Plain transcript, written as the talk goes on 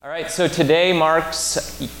All right, so today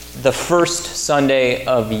marks the first Sunday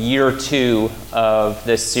of year 2 of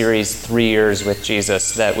this series, 3 Years with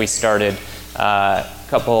Jesus, that we started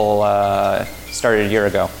started a year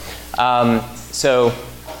ago. So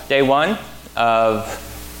day 1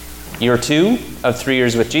 of year 2 of 3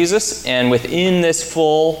 Years with Jesus, and within this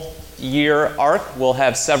full year arc, we'll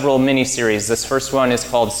have several mini-series. This first one is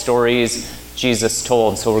called Stories Jesus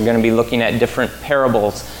Told. So we're going to be looking at different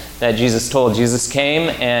parables that Jesus told. Jesus came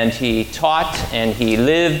and he taught and he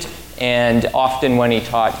lived, and often when he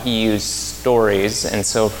taught, he used stories. And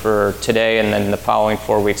so for today and then the following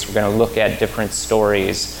 4 weeks, we're going to look at different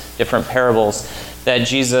stories, different parables that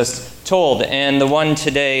Jesus told. And the one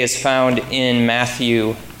today is found in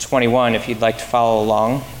Matthew 21, if you'd like to follow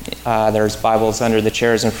along. There's Bibles under the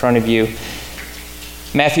chairs in front of you.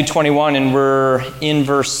 Matthew 21, and we're in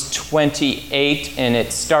verse 28, and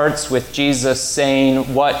it starts with Jesus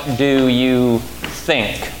saying, "What do you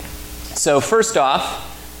think?" So first off,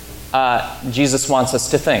 Jesus wants us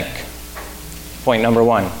to think. Point number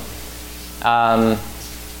 1.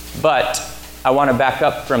 But I want to back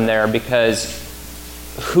up from there, because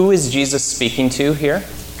who is Jesus speaking to here?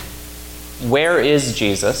 Where is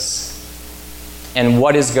Jesus? And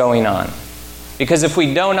what is going on? Because if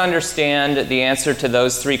we don't understand the answer to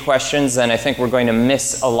those 3 questions, then I think we're going to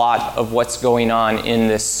miss a lot of what's going on in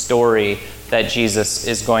this story that Jesus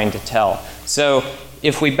is going to tell. So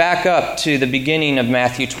if we back up to the beginning of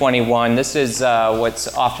Matthew 21, this is what's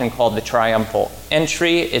often called the triumphal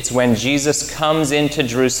entry. It's when Jesus comes into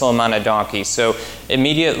Jerusalem on a donkey. So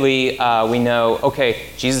immediately we know, okay,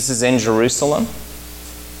 Jesus is in Jerusalem.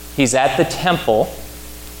 He's at the temple,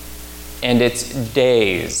 and it's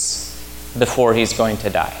days before he's going to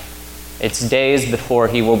die. It's days before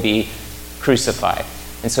he will be crucified.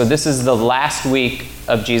 And so this is the last week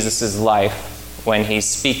of Jesus' life when he's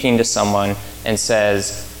speaking to someone and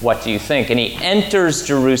says, "What do you think?" And he enters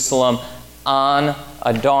Jerusalem on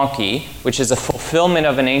a donkey, which is a fulfillment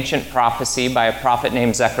of an ancient prophecy by a prophet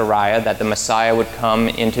named Zechariah that the Messiah would come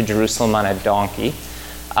into Jerusalem on a donkey.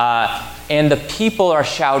 And the people are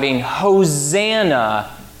shouting,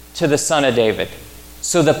 "Hosanna to the Son of David."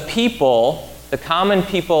 So the people, the common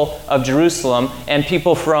people of Jerusalem, and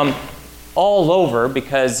people from all over,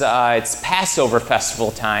 because it's Passover festival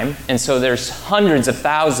time, and so there's hundreds of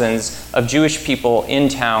thousands of Jewish people in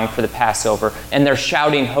town for the Passover, and they're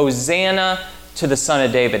shouting, "Hosanna to the Son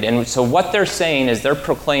of David." And so what they're saying is they're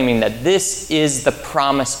proclaiming that this is the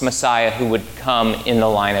promised Messiah who would come in the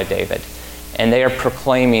line of David. And they are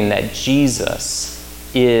proclaiming that Jesus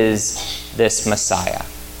is this Messiah.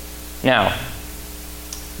 Now,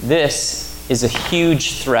 this is a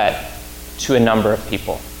huge threat to a number of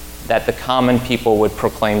people, that the common people would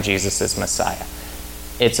proclaim Jesus as Messiah.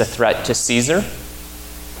 It's a threat to Caesar,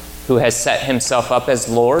 who has set himself up as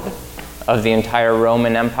Lord of the entire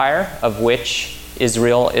Roman Empire, of which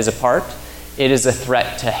Israel is a part. It is a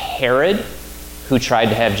threat to Herod, who tried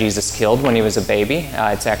to have Jesus killed when he was a baby.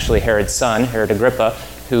 It's actually Herod's son, Herod Agrippa,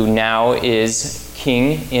 who now is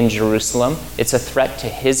king in Jerusalem. It's a threat to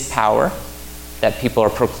his power that people are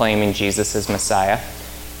proclaiming Jesus as Messiah.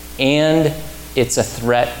 And it's a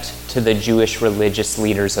threat to the Jewish religious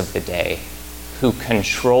leaders of the day, who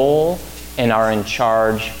control and are in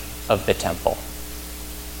charge of the temple.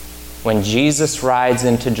 When Jesus rides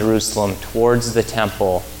into Jerusalem towards the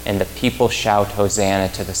temple and the people shout, "Hosanna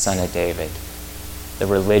to the Son of David," the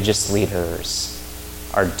religious leaders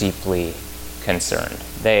are deeply concerned.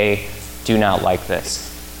 They do not like this.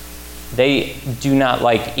 They do not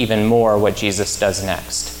like even more what Jesus does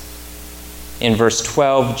next. In verse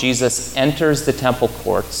 12, Jesus enters the temple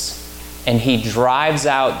courts and he drives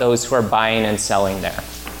out those who are buying and selling there.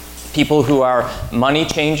 People who are money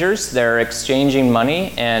changers, they're exchanging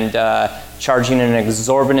money and charging an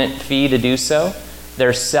exorbitant fee to do so.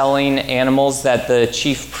 They're selling animals that the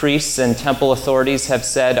chief priests and temple authorities have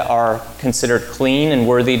said are considered clean and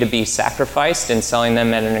worthy to be sacrificed, and selling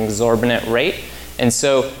them at an exorbitant rate. And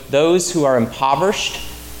so those who are impoverished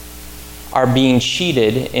are being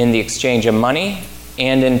cheated in the exchange of money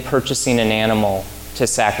and in purchasing an animal to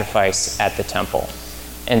sacrifice at the temple.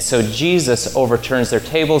 And so Jesus overturns their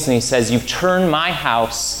tables and he says, "You've turned my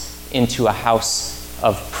house into a house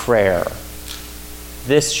of prayer."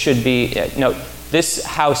 This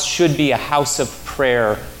house should be a house of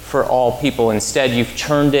prayer for all people. Instead, you've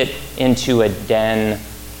turned it into a den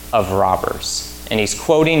of robbers. And he's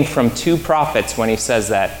quoting from 2 prophets when he says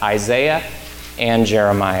that, Isaiah and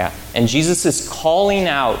Jeremiah. And Jesus is calling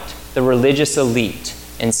out the religious elite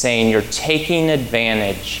and saying, you're taking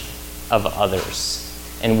advantage of others.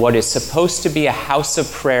 And what is supposed to be a house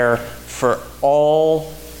of prayer for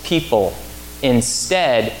all people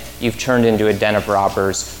Instead, you've turned into a den of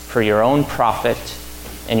robbers for your own profit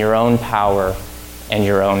and your own power and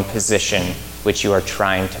your own position, which you are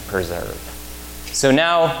trying to preserve. So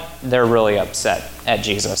now they're really upset at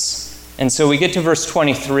Jesus. And so we get to verse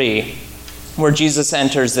 23, where Jesus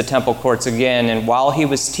enters the temple courts again, and while he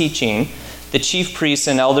was teaching, the chief priests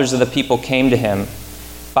and elders of the people came to him.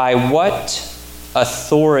 "By what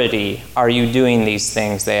authority are you doing these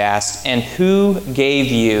things?" they asked. "And who gave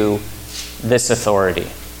you this authority?"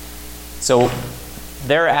 So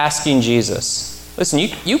they're asking Jesus, listen,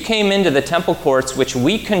 you came into the temple courts, which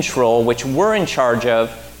we control, which we're in charge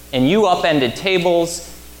of, and you upended tables,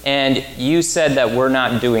 and you said that we're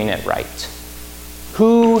not doing it right.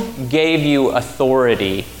 Who gave you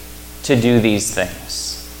authority to do these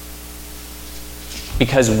things?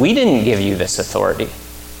 Because we didn't give you this authority.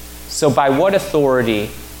 So by what authority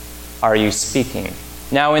are you speaking?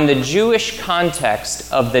 Now, in the Jewish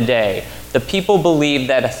context of the day, the people believed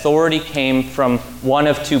that authority came from one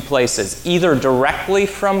of two places, either directly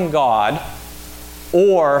from God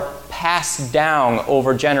or passed down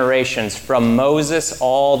over generations from Moses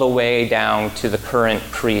all the way down to the current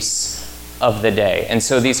priests of the day. And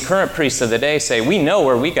so these current priests of the day say, we know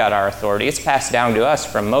where we got our authority. It's passed down to us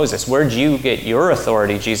from Moses. Where'd you get your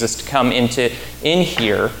authority, Jesus, to come in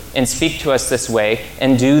here and speak to us this way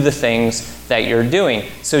and do the things that you're doing?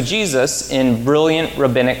 So Jesus, in brilliant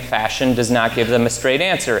rabbinic fashion, does not give them a straight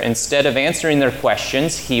answer. Instead of answering their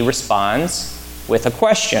questions, he responds with a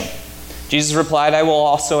question. Jesus replied, "I will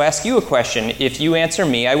also ask you a question. If you answer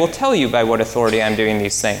me, I will tell you by what authority I'm doing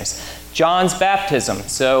these things." John's baptism.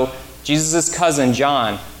 So Jesus' cousin,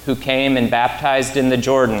 John, who came and baptized in the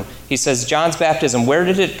Jordan, he says, John's baptism, where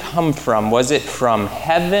did it come from? Was it from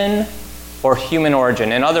heaven or human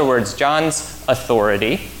origin? In other words, John's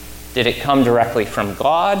authority, did it come directly from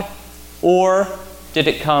God, or did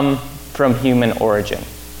it come from human origin?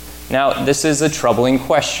 Now, this is a troubling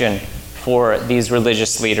question for these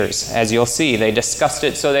religious leaders. As you'll see, they discussed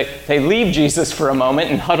it, so they leave Jesus for a moment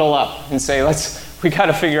and huddle up and say, we got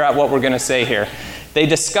to figure out what we're going to say here. They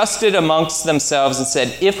discussed it amongst themselves and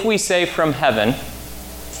said, if we say from heaven,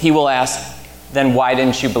 he will ask, then why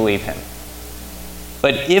didn't you believe him?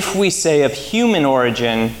 But if we say of human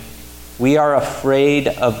origin, we are afraid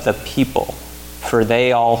of the people, for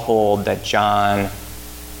they all hold that John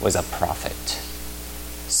was a prophet.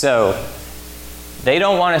 So, they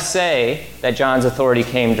don't want to say that John's authority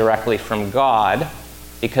came directly from God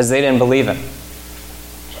because they didn't believe him.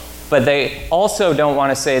 But they also don't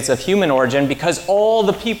want to say it's of human origin because all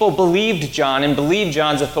the people believed John and believed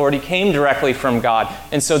John's authority came directly from God.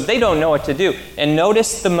 And so they don't know what to do. And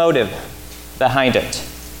notice the motive behind it.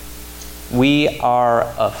 We are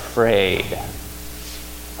afraid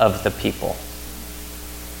of the people.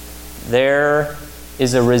 There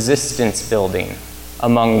is a resistance building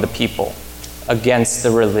among the people against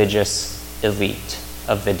the religious elite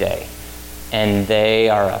of the day. And they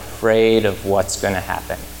are afraid of what's going to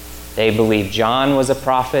happen. They believe John was a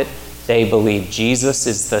prophet. They believe Jesus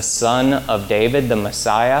is the son of David, the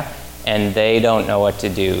Messiah, and they don't know what to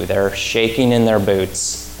do. They're shaking in their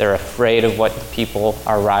boots. They're afraid of what the people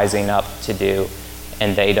are rising up to do,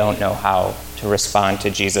 and they don't know how to respond to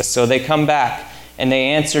Jesus. So they come back and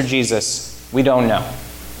they answer Jesus, we don't know.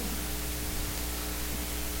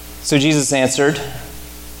 So Jesus answered,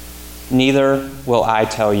 neither will I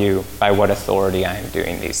tell you by what authority I am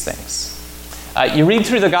doing these things. You read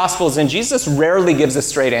through the Gospels, and Jesus rarely gives a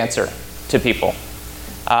straight answer to people.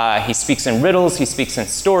 He speaks in riddles, he speaks in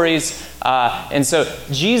stories. And so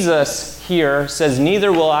Jesus here says,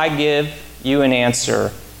 neither will I give you an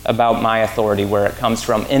answer about my authority, where it comes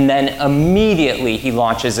from. And then immediately he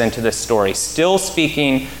launches into this story. Still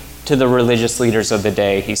speaking to the religious leaders of the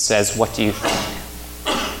day, he says, what do you think?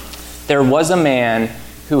 There was a man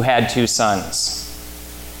who had 2 sons.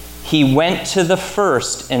 He went to the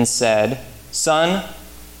first and said, son,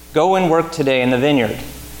 go and work today in the vineyard.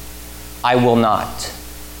 I will not,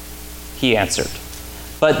 he answered.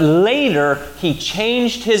 But later, he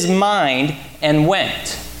changed his mind and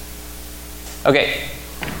went. Okay,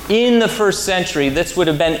 in the first century, this would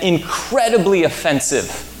have been incredibly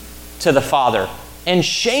offensive to the father and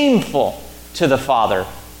shameful to the father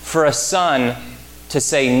for a son to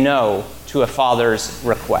say no to a father's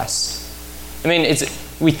request. I mean,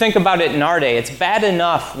 we think about it in our day. It's bad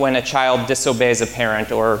enough when a child disobeys a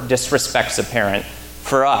parent or disrespects a parent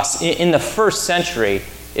for us. In the first century,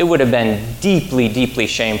 it would have been deeply, deeply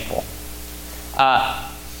shameful.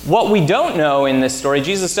 What we don't know in this story,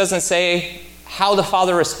 Jesus doesn't say how the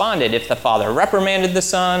father responded, if the father reprimanded the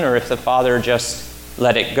son or if the father just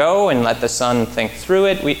let it go and let the son think through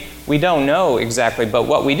it. We We don't know exactly, but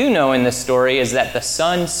what we do know in this story is that the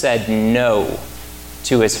son said no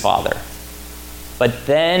to his father, but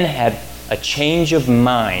then had a change of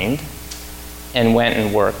mind and went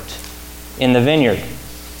and worked in the vineyard.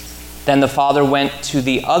 Then the father went to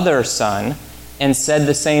the other son and said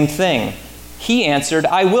the same thing. He answered,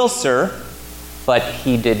 "I will, sir," but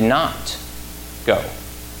he did not go.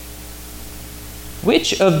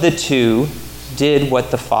 Which of the two did what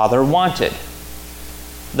the father wanted?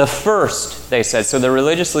 The first, they said. So the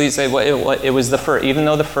religious leaders said, well, it was the first. Even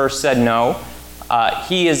though the first said no,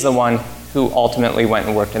 he is the one who ultimately went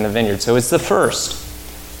and worked in the vineyard. So it's the first.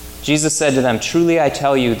 Jesus said to them, "Truly I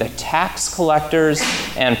tell you, the tax collectors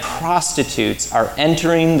and prostitutes are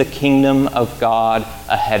entering the kingdom of God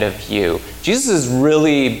ahead of you." Jesus is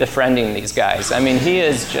really befriending these guys. I mean, he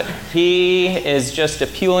is just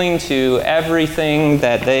appealing to everything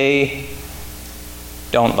that they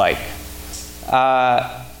don't like.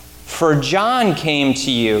 "For John came to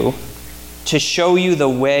you to show you the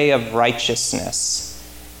way of righteousness,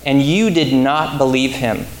 and you did not believe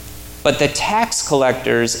him. But the tax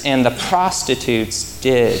collectors and the prostitutes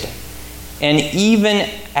did. And even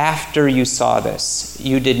after you saw this,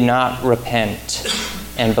 you did not repent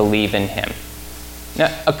and believe in him." Now,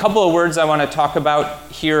 a couple of words I want to talk about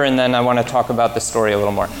here, and then I want to talk about the story a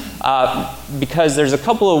little more. Because there's a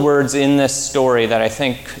couple of words in this story that I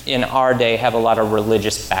think in our day have a lot of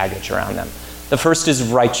religious baggage around them. The first is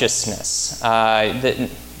righteousness.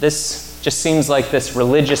 This just seems like this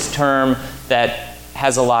religious term that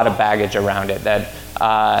has a lot of baggage around it. That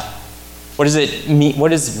what does it mean? What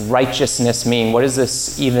does righteousness mean? What does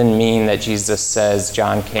this even mean that Jesus says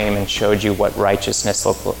John came and showed you what righteousness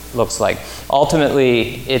looks like?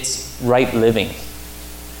 Ultimately, it's right living.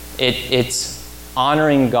 It's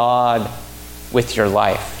honoring God with your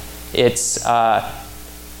life. It's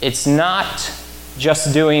not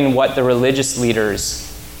just doing what the religious leaders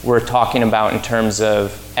were talking about in terms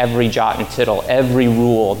of every jot and tittle, every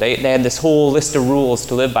rule. They had this whole list of rules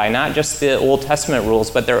to live by, not just the Old Testament rules,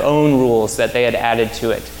 but their own rules that they had added to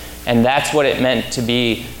it. And that's what it meant to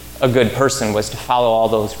be a good person, was to follow all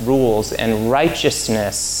those rules. And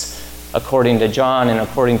righteousness, according to John and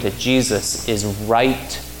according to Jesus, is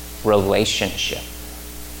right relationship.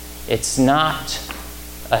 It's not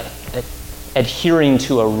adhering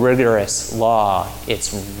to a rigorous law.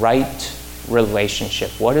 It's right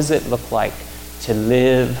relationship. What does it look like to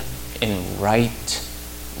live in right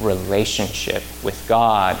relationship with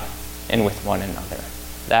God and with one another?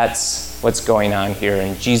 That's what's going on here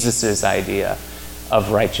in Jesus' idea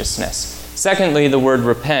of righteousness. Secondly, the word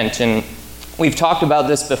repent. And we've talked about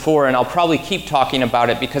this before, and I'll probably keep talking about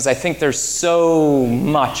it because I think there's so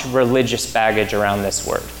much religious baggage around this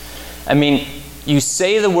word. I mean, you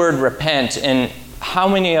say the word repent, and how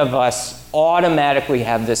many of us automatically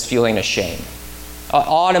have this feeling of shame?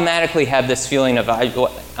 Automatically have this feeling of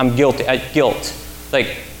I'm guilty, guilt. Like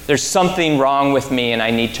there's something wrong with me and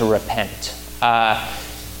I need to repent.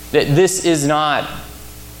 This is not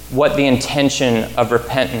what the intention of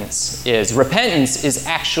repentance is. Repentance is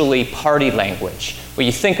actually party language. When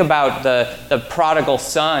you think about the prodigal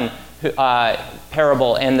son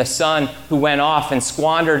parable and the son who went off and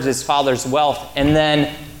squandered his father's wealth and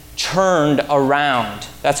then turned around.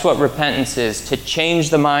 That's what repentance is, to change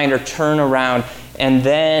the mind or turn around. And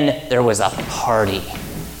then there was a party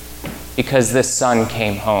because this son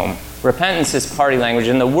came home. Repentance is party language.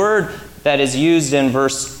 And the word that is used in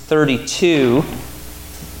verse 32,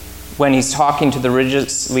 when he's talking to the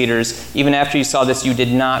religious leaders, even after you saw this, you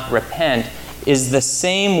did not repent, is the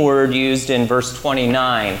same word used in verse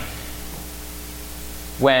 29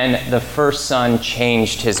 when the first son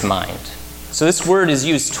changed his mind. So this word is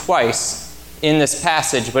used twice in this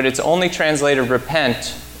passage, but it's only translated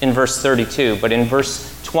repent in verse 32. But in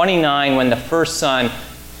verse 29, when the first son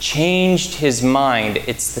changed his mind,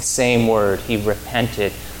 it's the same word. He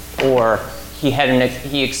repented, or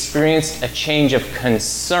he experienced a change of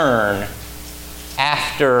concern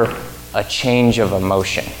after a change of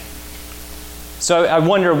emotion. So I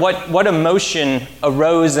wonder what emotion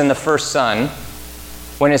arose in the first son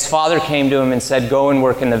when his father came to him and said, "Go and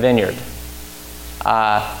work in the vineyard."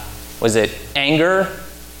 Was it anger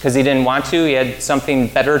because he didn't want to? He had something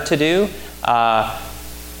better to do?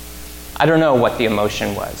 I don't know what the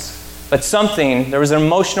emotion was. But there was an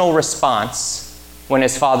emotional response when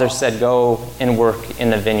his father said, "Go and work in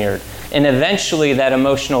the vineyard." And eventually that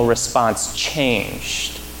emotional response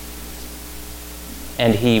changed.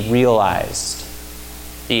 And he realized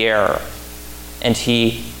the error. And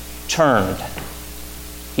he turned.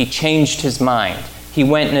 He changed his mind. He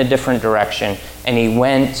went in a different direction. And he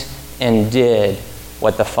went and did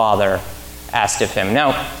what the father asked of him.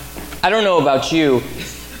 Now, I don't know about you,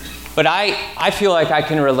 but I feel like I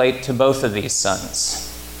can relate to both of these sons.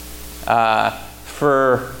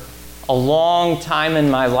 For a long time in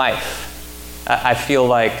my life, I feel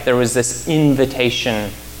like there was this invitation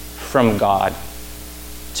from God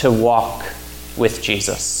to walk with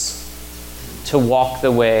Jesus, to walk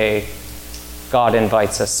the way God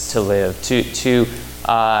invites us to live, to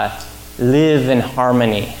live in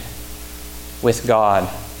harmony with God.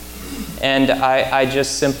 And I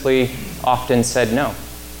just simply often said, no.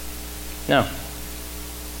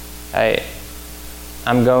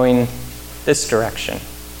 I'm going this direction.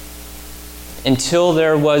 Until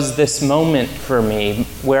there was this moment for me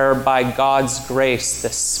where by God's grace the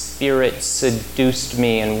Spirit seduced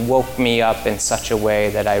me and woke me up in such a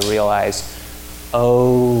way that I realized,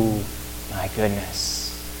 oh my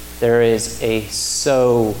goodness, there is a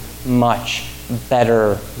so much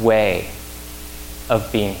better way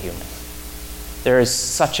of being human. There is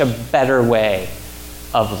such a better way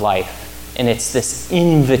of life, and it's this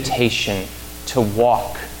invitation to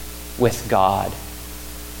walk with God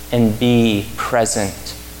and be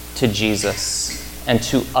present to Jesus and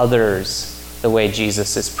to others the way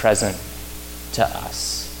Jesus is present to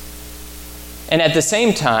us. And at the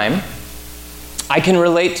same time, I can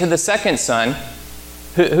relate to the second son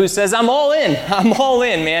who says, I'm all in,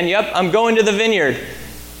 man. Yep, I'm going to the vineyard.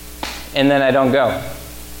 And then I don't go.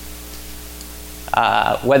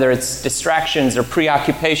 Whether it's distractions or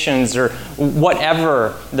preoccupations or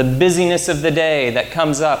whatever, the busyness of the day that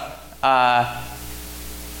comes up,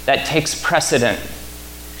 that takes precedent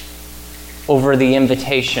over the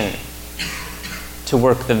invitation to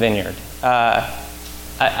work the vineyard.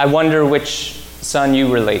 I wonder which son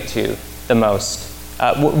you relate to the most.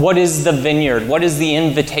 What is the vineyard? What is the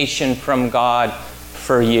invitation from God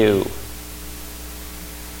for you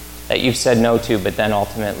that you've said no to, but then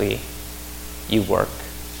ultimately you work?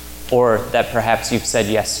 Or that perhaps you've said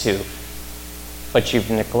yes to, but you've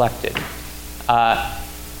neglected?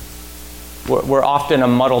 We're often a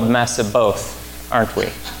muddled mess of both, aren't we?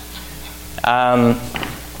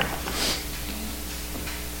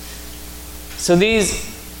 So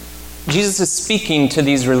Jesus is speaking to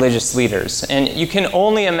these religious leaders, and you can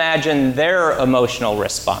only imagine their emotional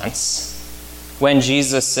response when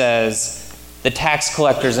Jesus says, the tax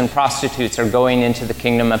collectors and prostitutes are going into the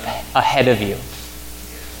kingdom ahead of you.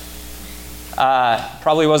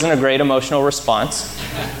 Probably wasn't a great emotional response.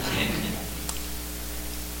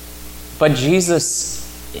 But Jesus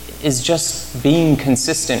is just being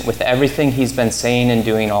consistent with everything he's been saying and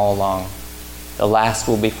doing all along. The last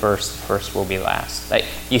will be first, the first will be last. Like,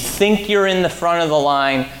 you think you're in the front of the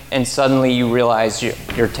line, and suddenly you realize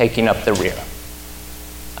you're taking up the rear.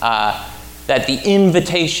 That the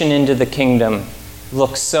invitation into the kingdom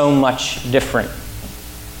looks so much different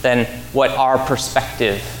than what our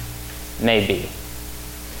perspective may be.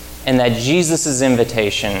 And that Jesus'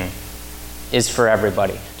 invitation is for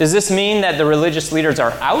everybody. Does this mean that the religious leaders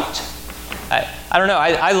are out? I don't know.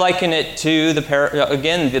 I liken it to the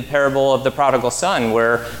parable of the prodigal son,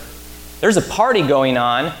 where there's a party going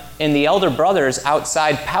on and the elder brother's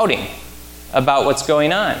outside pouting about what's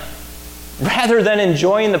going on, rather than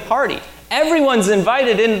enjoying the party. Everyone's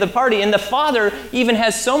invited into the party, and the father even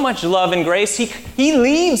has so much love and grace, he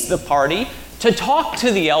leaves the party to talk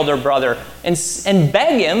to the elder brother and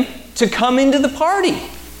beg him to come into the party,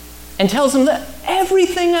 and tells him that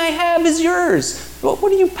everything I have is yours. What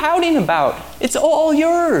are you pouting about? It's all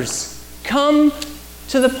yours. Come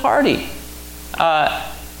to the party.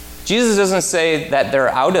 Jesus doesn't say that they're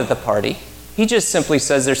out of the party. He just simply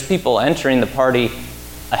says there's people entering the party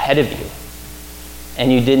ahead of you,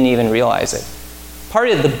 and you didn't even realize it. Part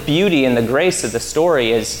of the beauty and the grace of the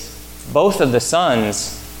story is both of the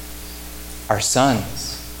sons are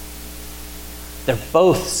sons. They're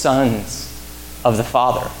both sons of the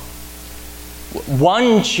Father.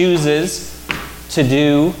 One chooses to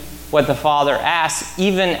do what the Father asks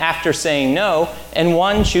even after saying no, and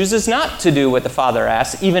one chooses not to do what the Father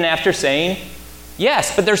asks even after saying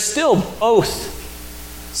yes. But they're still both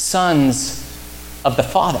sons of the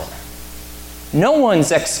Father. No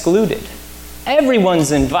one's excluded.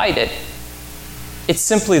 Everyone's invited. It's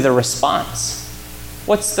simply the response.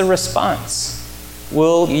 What's the response?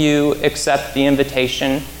 Will you accept the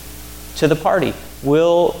invitation to the party?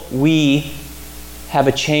 Will we have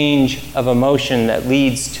a change of emotion that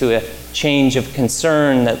leads to a change of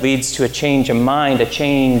concern, that leads to a change of mind, a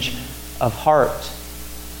change of heart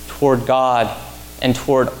toward God and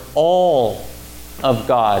toward all of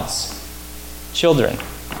God's children?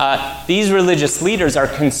 These religious leaders are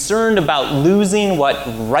concerned about losing what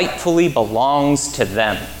rightfully belongs to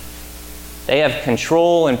them. They have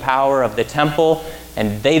control and power of the temple,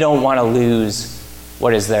 and they don't want to lose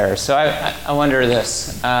what is theirs. So I wonder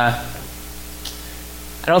this. I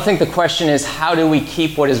don't think the question is, how do we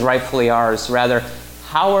keep what is rightfully ours? Rather,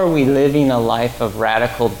 how are we living a life of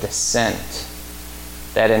radical dissent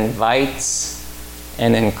that invites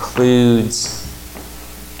and includes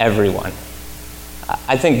everyone?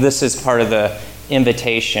 I think this is part of the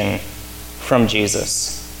invitation from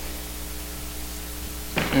Jesus.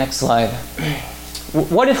 Next slide.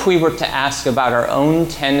 What if we were to ask about our own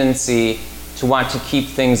tendency to want to keep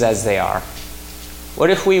things as they are? What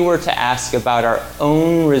if we were to ask about our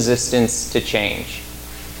own resistance to change?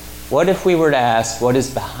 What if we were to ask, what is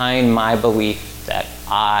behind my belief that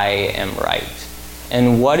I am right?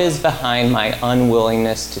 And what is behind my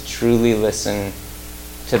unwillingness to truly listen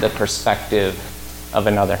to the perspective of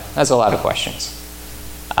another? That's a lot of questions.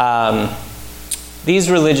 These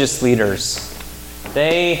religious leaders,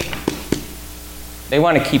 they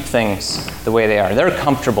want to keep things the way they are. They're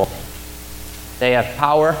comfortable. They have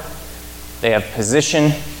power. They have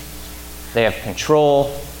position. They have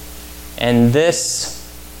control. And this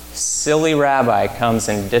silly rabbi comes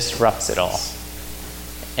and disrupts it all.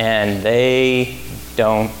 And they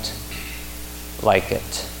don't like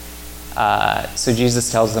it. So Jesus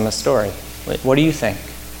tells them a story. What do you think?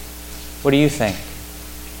 What do you think?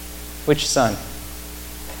 Which son?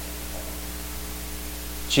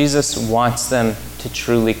 Jesus wants them to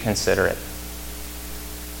truly consider it.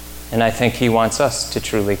 And I think he wants us to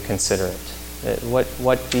truly consider it.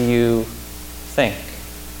 What do you think?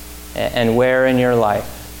 And where in your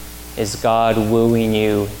life is God wooing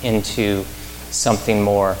you into something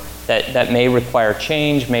more that may require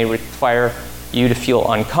change, may require you to feel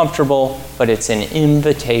uncomfortable, but it's an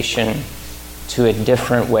invitation to a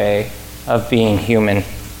different way of being human.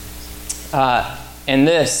 And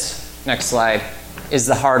this, next slide, is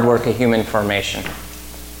the hard work of human formation.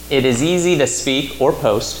 It is easy to speak or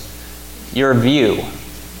post your view.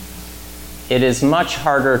 It is much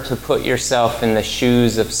harder to put yourself in the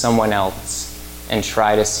shoes of someone else and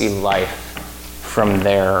try to see life from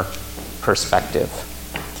their perspective.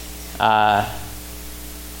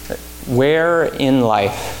 Where in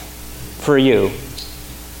life, for you,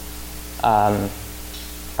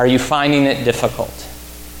 are you finding it difficult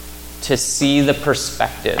to see the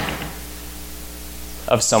perspective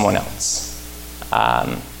of someone else?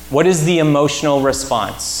 What is the emotional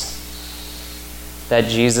response that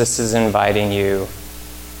Jesus is inviting you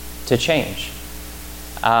to change?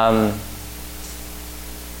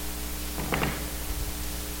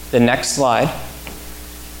 The next slide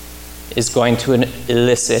is going to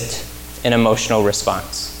elicit an emotional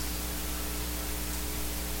response.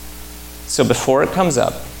 So before it comes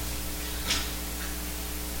up,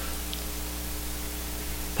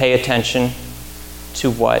 pay attention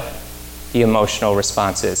to what the emotional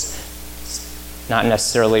response is. It's not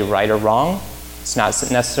necessarily right or wrong. It's not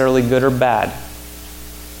necessarily good or bad.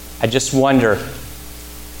 I just wonder,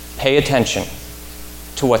 pay attention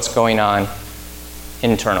to what's going on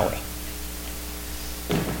internally.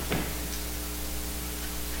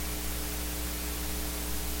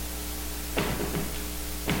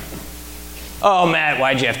 Oh, Matt,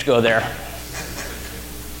 why'd you have to go there?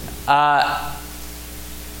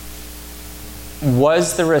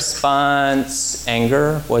 Was the response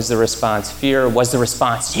anger? Was the response fear? Was the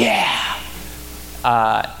response, yeah?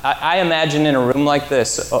 I imagine in a room like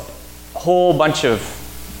this, a whole bunch of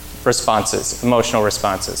responses, emotional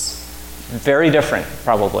responses. Very different,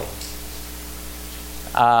 probably.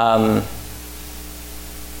 I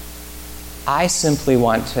simply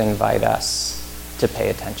want to invite us to pay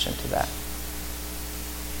attention to that.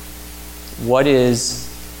 What is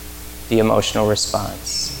the emotional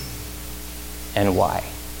response and why?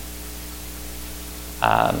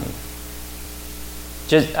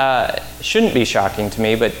 Shouldn't be shocking to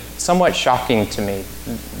me, but somewhat shocking to me,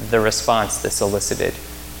 the response this elicited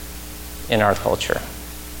in our culture.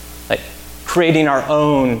 Like creating our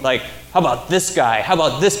own, like, how about this guy? How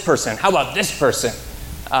about this person? How about this person?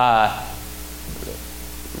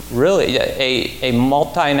 Really, a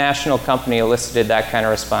multinational company elicited that kind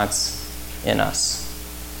of response in us.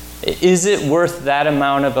 Is it worth that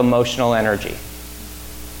amount of emotional energy?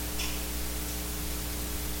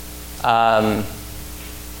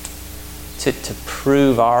 To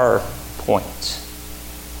prove our point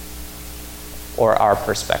or our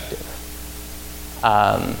perspective.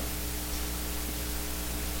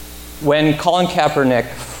 When Colin Kaepernick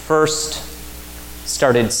first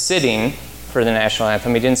started sitting for the national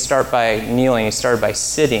anthem, he didn't start by kneeling, he started by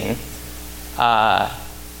sitting.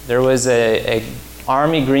 There was a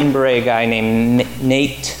Army Green Beret guy named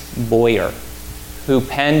Nate Boyer who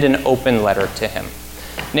penned an open letter to him.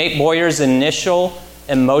 Nate Boyer's initial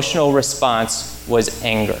emotional response was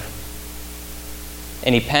anger.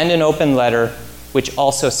 And he penned an open letter which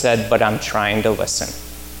also said, "But I'm trying to listen.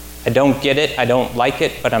 I don't get it, I don't like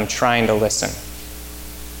it, but I'm trying to listen."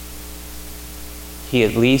 He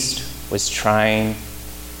at least was trying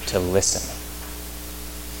to listen.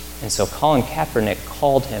 And so Colin Kaepernick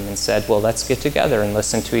called him and said, "Well, let's get together and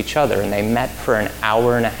listen to each other." And they met for an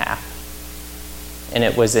hour and a half. And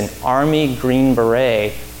it was an Army Green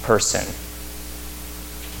Beret person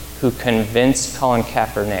who convinced Colin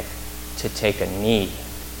Kaepernick to take a knee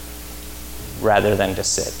rather than to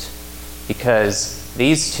sit. Because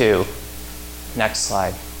these two, next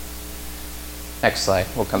slide,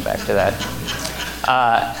 we'll come back to that.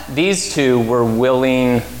 These two were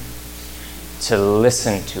willing to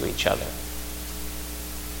listen to each other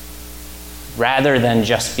rather than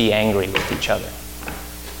just be angry with each other.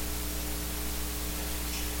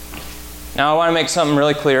 Now I want to make something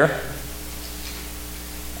really clear.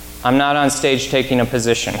 I'm not on stage taking a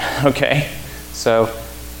position, okay? So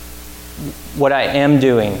what I am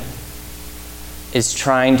doing is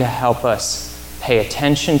trying to help us pay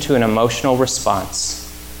attention to an emotional response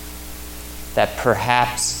that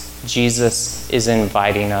perhaps Jesus is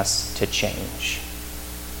inviting us to change,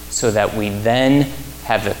 so that we then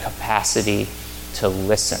have the capacity to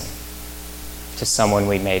listen to someone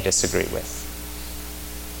we may disagree with.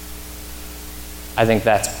 I think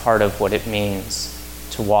that's part of what it means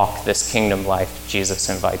to walk this kingdom life Jesus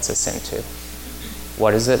invites us into.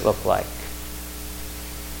 What does it look like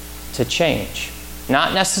to change?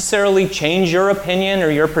 Not necessarily change your opinion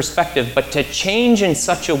or your perspective, but to change in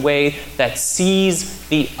such a way that sees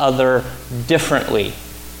the other differently,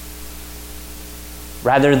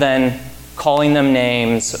 rather than calling them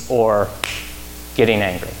names or getting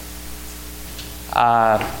angry.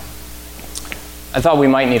 I thought we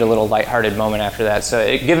might need a little lighthearted moment after that.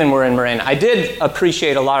 So given we're in Marin, I did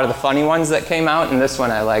appreciate a lot of the funny ones that came out, and this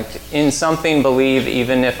one I liked. "In something believe,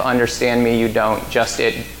 even if understand me you don't,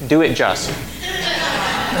 do it just."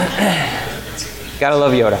 Gotta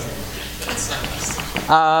love Yoda.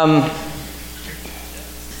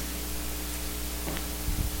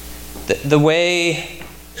 The way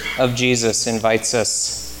of Jesus invites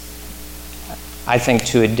us, I think,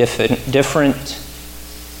 to a different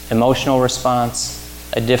emotional response,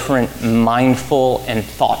 a different mindful and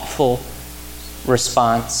thoughtful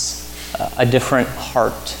response, a different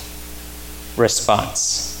heart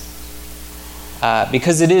response.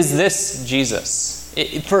 Because it is this Jesus,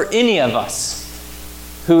 for any of us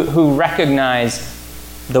who recognize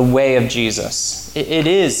the way of Jesus, it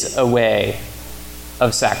is a way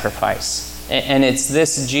of sacrifice. And it's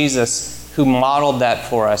this Jesus who modeled that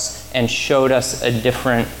for us and showed us a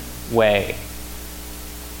different way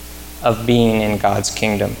of being in God's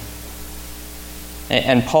kingdom.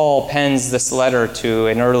 And Paul pens this letter to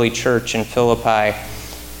an early church in Philippi,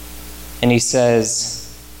 and he says,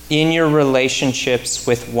 "In your relationships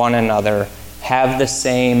with one another, have the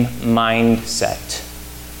same mindset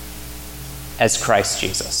as Christ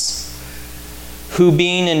Jesus, who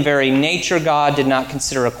being in very nature God did not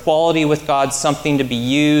consider equality with God something to be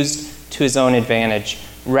used to his own advantage.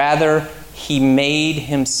 Rather, he made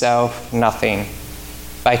himself nothing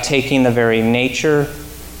by taking the very nature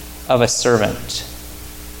of a servant.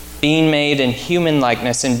 Being made in human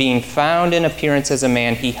likeness and being found in appearance as a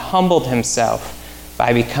man, he humbled himself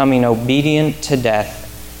by becoming obedient to death,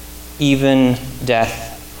 even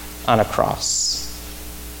death on a cross.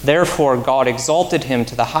 Therefore, God exalted him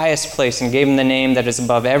to the highest place and gave him the name that is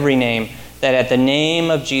above every name, that at the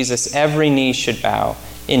name of Jesus every knee should bow,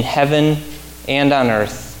 in heaven and on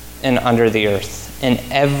earth and under the earth, and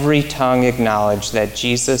every tongue acknowledge that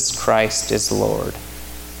Jesus Christ is Lord,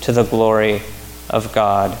 to the glory of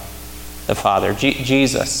God the Father."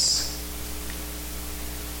 Jesus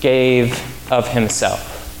gave of himself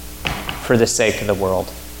for the sake of the world.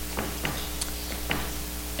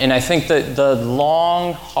 And I think that the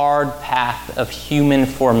long, hard path of human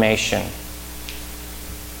formation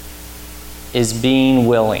is being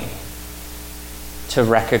willing to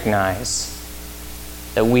recognize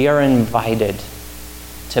that we are invited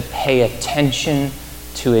to pay attention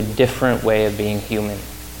to a different way of being human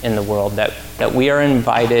in the world, that we are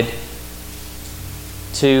invited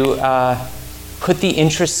to put the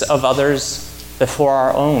interests of others before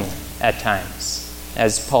our own at times,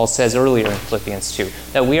 as Paul says earlier in Philippians 2,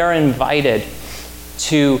 that we are invited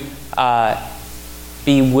to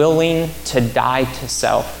be willing to die to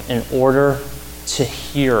self in order to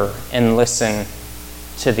hear and listen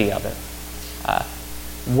to the other.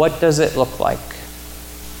 What does it look like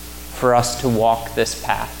for us to walk this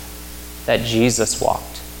path that Jesus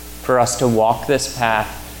walked, for us to walk this path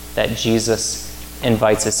that Jesus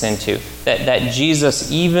invites us into. That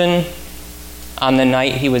Jesus, even on the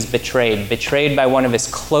night he was betrayed by one of his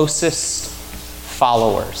closest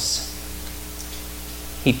followers,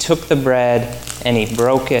 he took the bread and he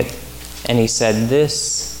broke it and he said,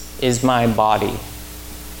 "This is my body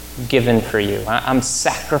given for you. I'm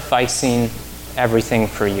sacrificing everything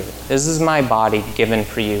for you. This is my body given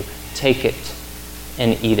for you. Take it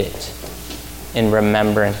and eat it in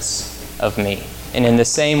remembrance of me." And in the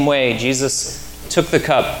same way, Jesus took the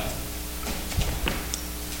cup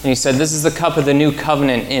and he said, "This is the cup of the new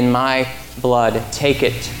covenant in my blood. Take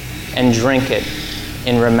it and drink it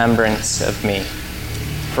in remembrance of me.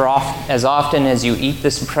 For as often as you eat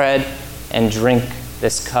this bread and drink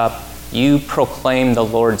this cup, you proclaim the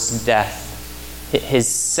Lord's death, his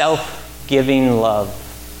self-giving love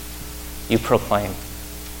you proclaim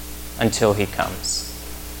until he comes."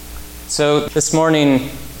 So this morning,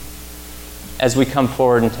 as we come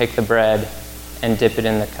forward and take the bread and dip it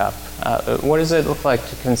in the cup, what does it look like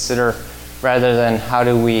to consider, rather than how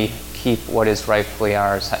do we keep what is rightfully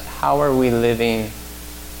ours? How are we living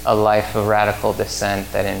a life of radical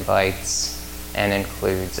dissent that invites and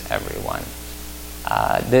includes everyone?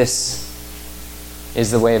 This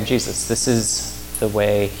is the way of Jesus. This is the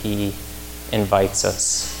way he invites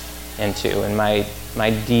us into. And my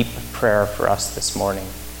deep prayer for us this morning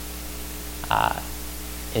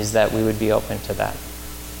is that we would be open to that.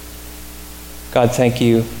 God, thank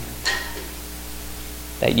you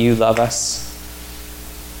that you love us,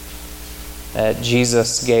 that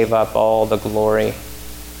Jesus gave up all the glory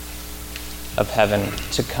of heaven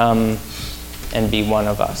to come and be one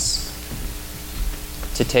of us,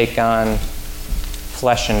 to take on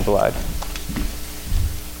flesh and blood,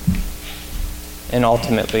 and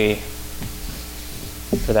ultimately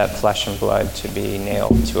for that flesh and blood to be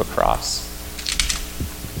nailed to a cross,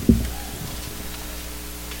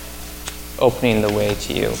 opening the way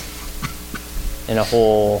to you in a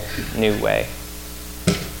whole new way.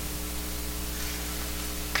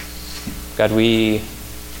 God, we,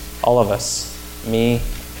 all of us, me,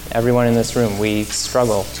 everyone in this room, we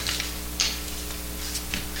struggle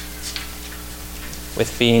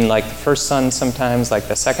with being like the first son sometimes, like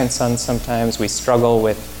the second son sometimes. We struggle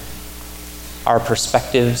with our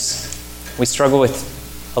perspectives. We struggle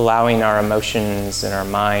with allowing our emotions and our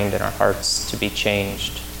mind and our hearts to be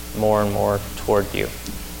changed more and more toward you.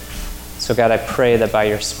 So God, I pray that by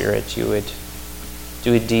your Spirit you would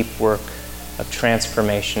do a deep work of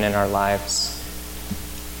transformation in our lives.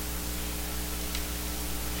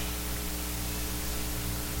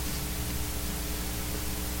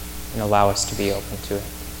 And allow us to be open to it.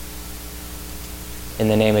 In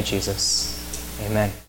the name of Jesus, amen.